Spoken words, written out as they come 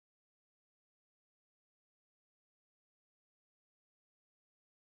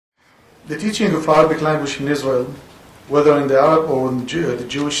The teaching of Arabic language in Israel, whether in the Arab or in the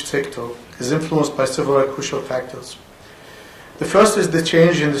Jewish sector, is influenced by several crucial factors. The first is the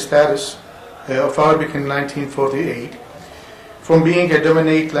change in the status of Arabic in 1948, from being a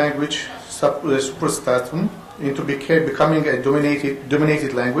dominant language superstratum into becoming a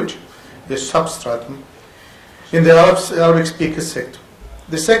dominated language, the substratum, in the Arabic speaker sector.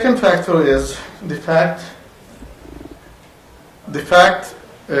 The second factor is the fact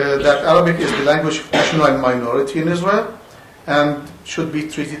that Arabic is the language of national minority in Israel and should be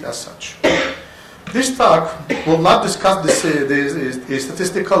treated as such. This talk will not discuss the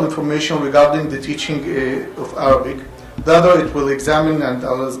statistical information regarding the teaching of Arabic. Rather, it will examine and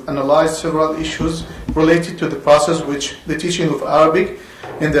analyze several issues related to the process which the teaching of Arabic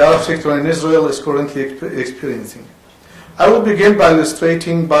in the Arab sector in Israel is currently experiencing. I will begin by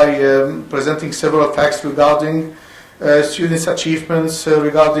illustrating by presenting several facts regarding students' achievements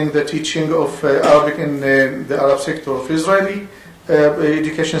regarding the teaching of Arabic in the Arab sector of Israeli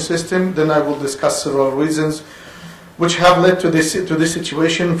education system. Then I will discuss several reasons which have led to this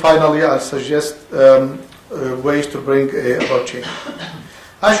situation. Finally, I'll suggest ways to bring about change.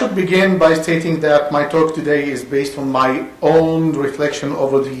 I should begin by stating that my talk today is based on my own reflection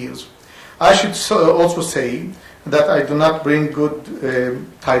over the years. I should also say that I do not bring good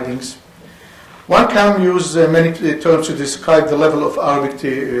tidings. One can use many terms to describe the level of Arabic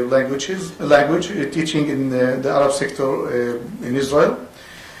language teaching in the Arab sector in Israel.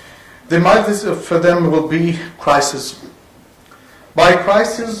 The mildest for them will be crisis. By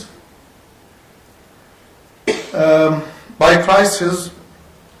crisis,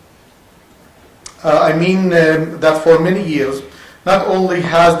 I mean that for many years, not only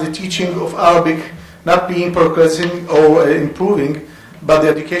has the teaching of Arabic not been progressing or improving, but the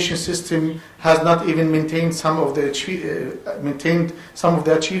education system has not even maintained some of the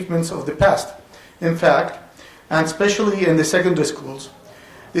achievements of the past. In fact, and especially in the secondary schools,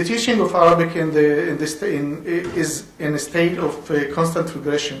 the teaching of Arabic is in a state of constant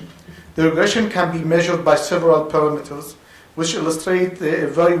regression. The regression can be measured by several parameters, which illustrate a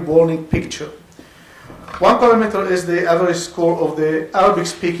very warning picture. One parameter is the average score of the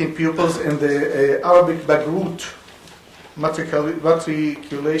Arabic-speaking pupils in the Arabic Bagrut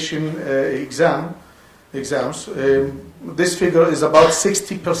matriculation exams. This figure is about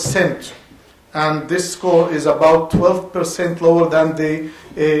 60%, and this score is about 12% lower than the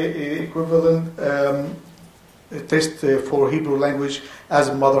equivalent test for Hebrew language as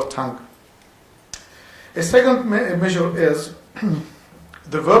a mother tongue. A second measure is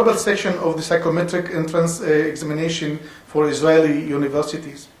the verbal section of the psychometric entrance examination for Israeli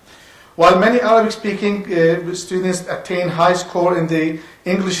universities. While many Arabic-speaking students attain high score in the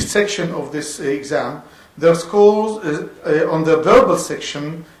English section of this exam, their scores on the verbal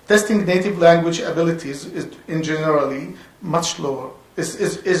section, testing native language abilities, is in generally much lower.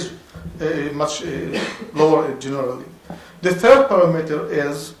 Is much lower generally. The third parameter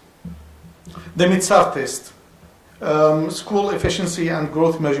is the Mitzar test, school efficiency and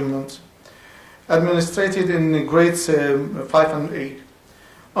growth measurement, administered in grades 5 and 8.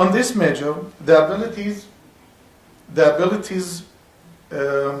 On this measure, the abilities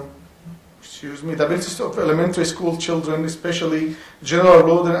of elementary school children, especially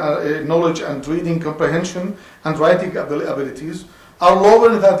general knowledge and reading comprehension and writing abilities, are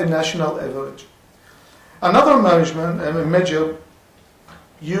lower than the national average. Another measure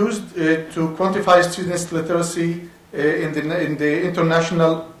used to quantify students' literacy in the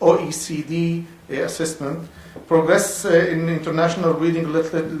international OECD assessment, Progress in International Reading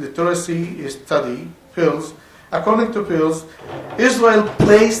Literacy Study, PILS. According to PILS, Israel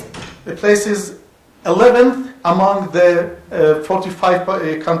places 11th among the 45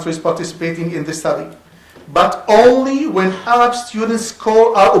 countries participating in the study, but only when Arab students'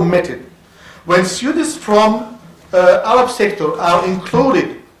 scores are omitted. When students from Arab sector are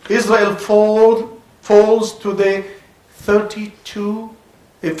included, Israel falls to the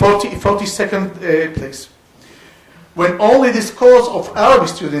 42nd place. When only the scores of Arabic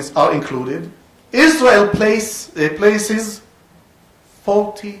students are included, Israel places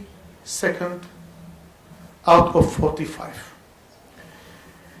 42nd out of 45.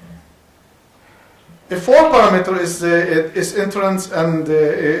 A fourth parameter is entrance and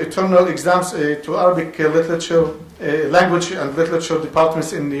internal exams to Arabic literature, language and literature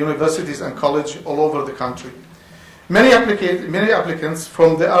departments in the universities and colleges all over the country. Many applicants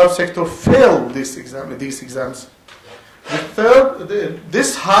from the Arab sector fail these exams.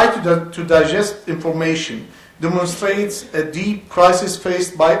 This high to digest information demonstrates a deep crisis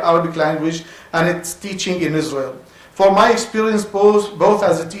faced by Arabic language and its teaching in Israel. from my experience both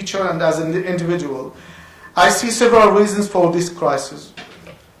as a teacher and as an individual, I see several reasons for this crisis.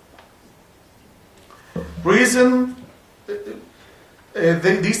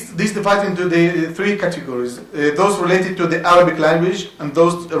 These divide into the three categories. Those related to the Arabic language, and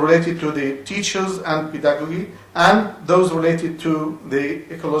those related to the teachers and pedagogy, and those related to the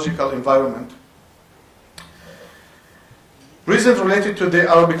ecological environment. Reasons related to the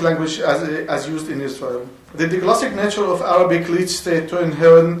Arabic language as used in Israel. The diglossic nature of Arabic leads to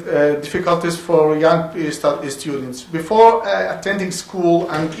inherent difficulties for young students. Before attending school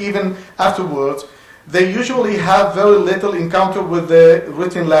and even afterwards, they usually have very little encounter with the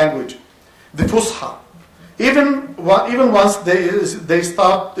written language, the Fusha. Even once they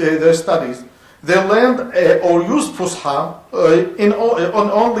start their studies, they learn or use Fusha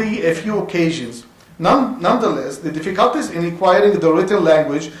on only a few occasions. Nonetheless, the difficulties in acquiring the written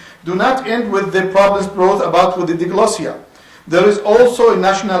language do not end with the problems brought about with the diglossia. There is also a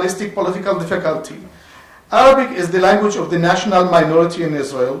nationalistic political difficulty. Arabic is the language of the national minority in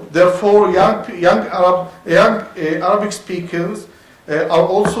Israel. Therefore, young Arabic speakers are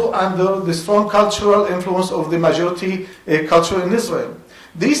also under the strong cultural influence of the majority culture in Israel.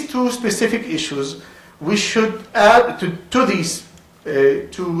 These two specific issues, we should add to these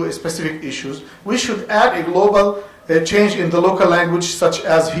two specific issues, we should add a global change in the local language such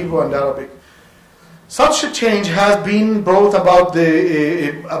as Hebrew and Arabic. Such a change has been brought about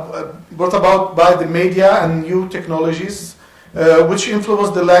by the media and new technologies which influence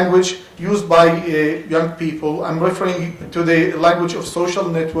the language used by young people. I'm referring to the language of social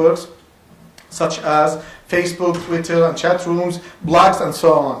networks such as Facebook, Twitter, and chat rooms, blogs, and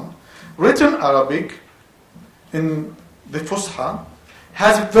so on. Written Arabic in the Fusha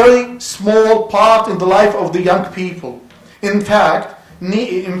has a very small part in the life of the young people. In fact,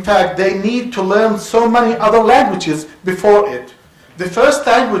 they need to learn so many other languages before it. The first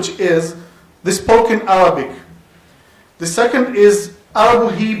language is the spoken Arabic. The second is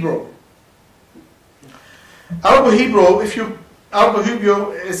Arabo-Hebrew. Arabo-Hebrew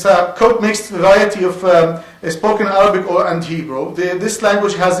is a co-mixed variety of spoken Arabic and Hebrew. This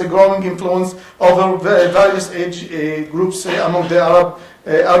language has a growing influence over various age groups among the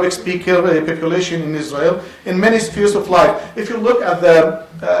Arabic speaker population in Israel in many spheres of life. If you look at the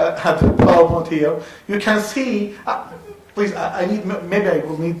PowerPoint here, you can see. Please, maybe I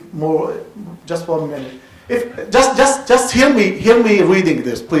will need more. Just 1 minute. Just hear me reading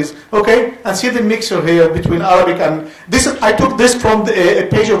this, please. Okay, and see the mixture here between Arabic and this. I took this from a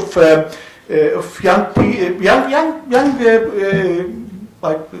page of young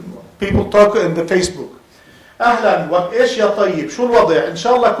like people talk in the Facebook. اهلا وايش يا طيب شو الوضع ان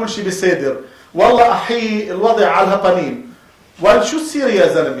شاء الله كل شيء بصدر والله احيي الوضع على الهبانين وشو تصير يا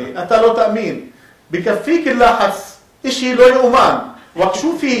زلمه انت لو تامين بكفيك اللاحس اشي لو يؤمان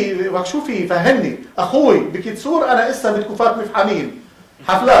وكشوفي فهمني اخوي بكتسور انا اسا بتكوفات مفحمين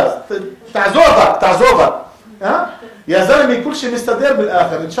حفلات تعزوبك ها يا زلمه كل شيء مستدير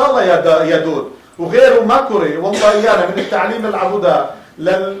بالاخر ان شاء الله يا دود وغيره ما كوري والله ايانا من التعليم العبودة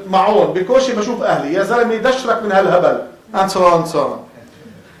للمعون بكوشي بشوف اهلي يا زلمه دشرك من هالهبل and so on and so on.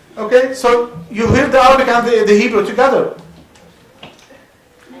 Okay, so you hear the Arabic and the Hebrew together.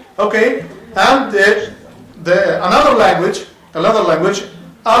 Okay, and another language,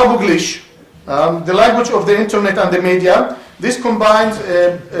 Arabo-English, the language of the internet and the media. This combines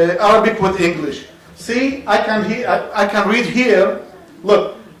Arabic with English. See, I can read here.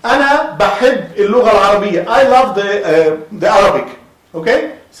 Look, أنا بحب اللغة العربية. I love the Arabic.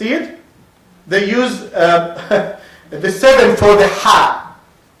 Okay, see it? They use the 7 for the ha.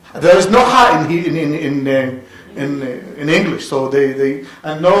 There is no ha in English, so they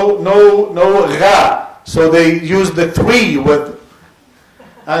and no ra. So they use the 3 with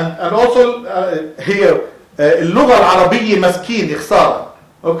and also here اللغة العربية مسكين إخسارة.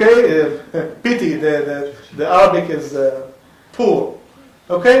 Okay, pity the Arabic is poor.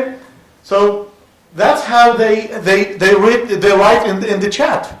 Okay, so that's how they write in the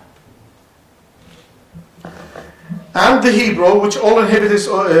chat. And the Hebrew, which all inhabitants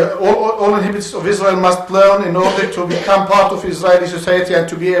of Israel must learn in order to become part of Israeli society and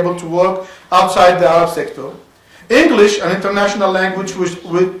to be able to work outside the Arab sector. English, an international language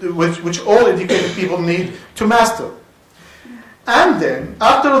which all educated people need to master. And then,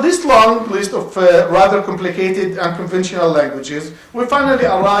 after this long list of rather complicated and conventional languages, we finally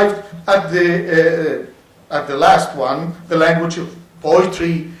arrived at the last one, the language of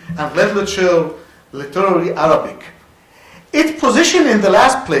poetry and literature, literary Arabic. Its position in the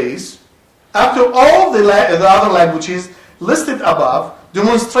last place, after all the other languages listed above,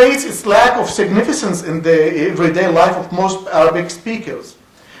 demonstrates its lack of significance in the everyday life of most Arabic speakers.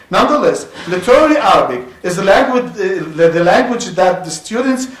 Nonetheless, literary Arabic is the language that the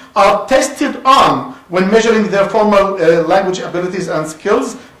students are tested on when measuring their formal language abilities and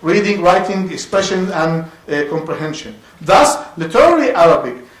skills, reading, writing, expression, and comprehension. Thus, literary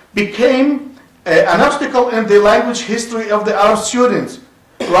Arabic became an obstacle in the language history of the Arab students,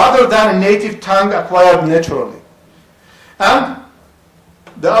 rather than a native tongue acquired naturally. And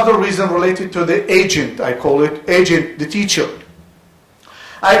the other reason related to the agent, I call it, agent, the teacher.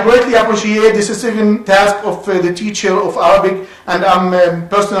 I greatly appreciate the Sisyphean task of the teacher of Arabic, and I'm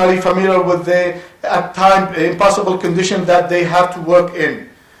personally familiar with the, at times, impossible conditions that they have to work in.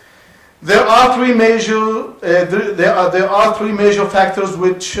 There are three major factors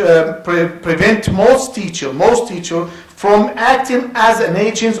which prevent most teachers from acting as an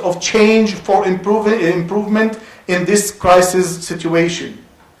agent of change for improvement in this crisis situation.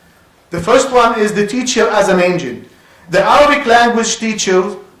 The first one is the teacher as an agent. The Arabic language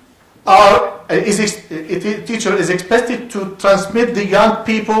teacher is expected to transmit the young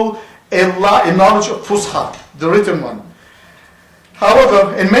people a knowledge of Fusha, the written one.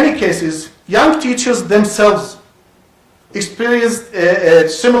 However, in many cases, young teachers themselves experience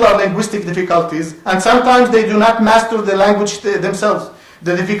similar linguistic difficulties, and sometimes they do not master the language themselves.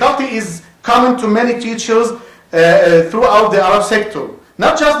 The difficulty is common to many teachers throughout the Arab sector.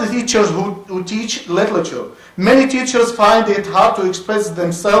 Not just the teachers who teach literature. Many teachers find it hard to express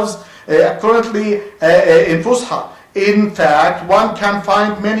themselves currently in Fusha. In fact, one can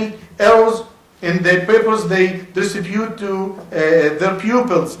find many errors in the papers they distribute to their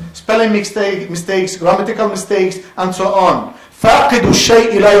pupils, spelling mistakes, grammatical mistakes, and so on. فَاقِدُ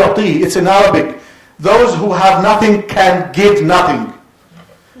الشَّيْءِ لَا يُعْطِيهِ. It's in Arabic. Those who have nothing can give nothing.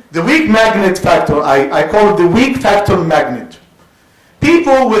 The weak magnet factor, I call it the weak factor magnet.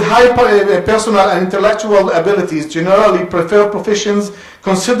 People with high personal and intellectual abilities generally prefer professions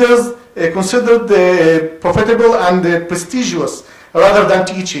considered profitable and prestigious rather than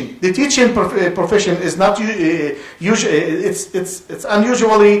teaching. The teaching profession is not it's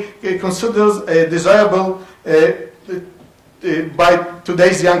unusually considered desirable by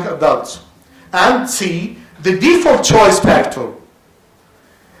today's young adults. And C, the default choice factor.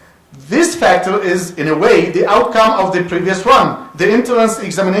 This factor is, in a way, the outcome of the previous one. The entrance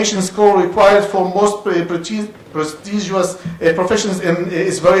examination score required for most prestigious professions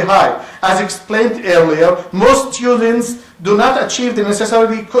is very high. As explained earlier, most students do not achieve the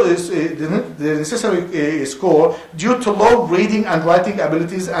necessary score due to low reading and writing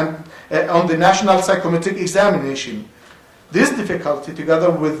abilities and on the national psychometric examination. This difficulty,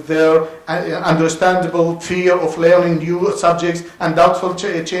 together with their understandable fear of learning new subjects and doubtful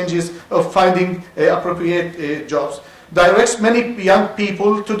changes of finding appropriate jobs, directs many young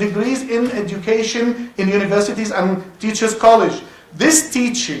people to degrees in education in universities and teachers' college. This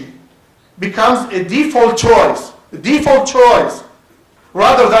teaching becomes a default choice,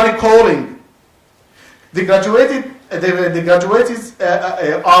 rather than a calling. The graduates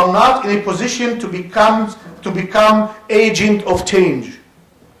are not in a position to become agent of change.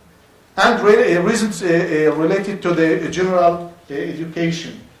 And reasons related to the general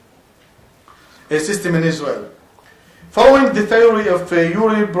education system in Israel. Following the theory of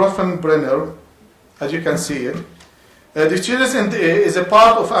Yuri Bronfenbrenner, as you can see it, the students is a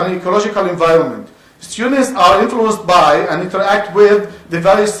part of an ecological environment. Students are influenced by and interact with the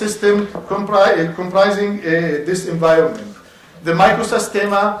various systems comprising this environment. The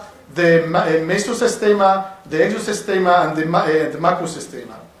microsystema, the mesosystema, the exosystema, and the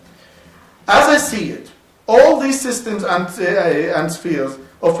macrosystema. As I see it, all these systems and spheres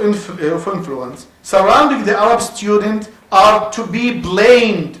of influence surrounding the Arab student are to be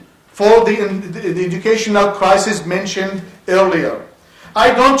blamed for the educational crisis mentioned earlier.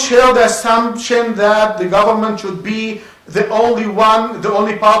 I don't share the assumption that the government should be the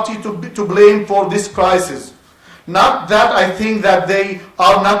only party to blame for this crisis. Not that I think that they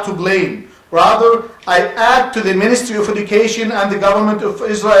are not to blame. Rather, I add to the Ministry of Education and the government of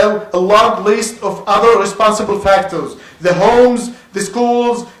Israel a long list of other responsible factors: the homes, the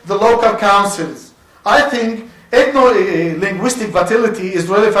schools, the local councils. I think ethno-linguistic vitality is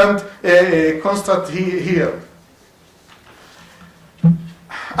relevant constant here.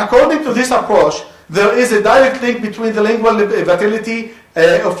 According to this approach, there is a direct link between the lingual vitality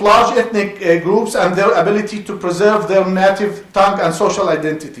of large ethnic groups and their ability to preserve their native tongue and social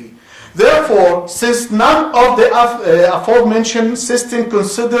identity. Therefore, since none of the aforementioned system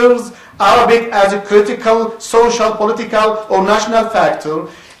considers Arabic as a critical social, political, or national factor,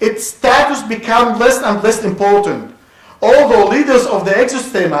 its status becomes less and less important. Although leaders of the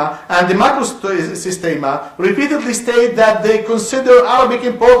exosistema and the macrosistema repeatedly state that they consider Arabic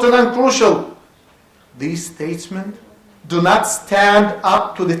important and crucial, these statements do not stand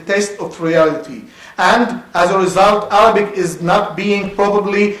up to the test of reality. And as a result, Arabic is not being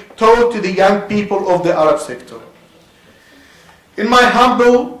properly taught to the young people of the Arab sector. In my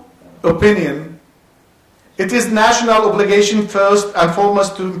humble opinion, it is national obligation first and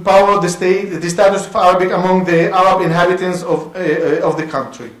foremost to empower the status of Arabic among the Arab inhabitants of the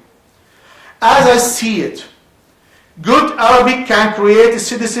country. As I see it, good Arabic can create a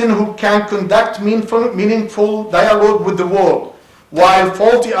citizen who can conduct meaningful dialogue with the world, while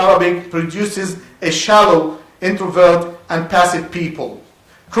faulty Arabic produces a shallow, introvert, and passive people.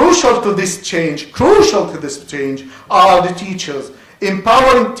 Crucial to this change are the teachers.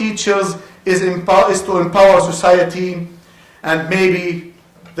 Empowering teachers is to empower society, and maybe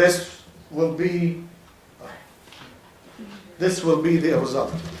this will be the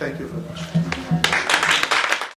result. Thank you very much.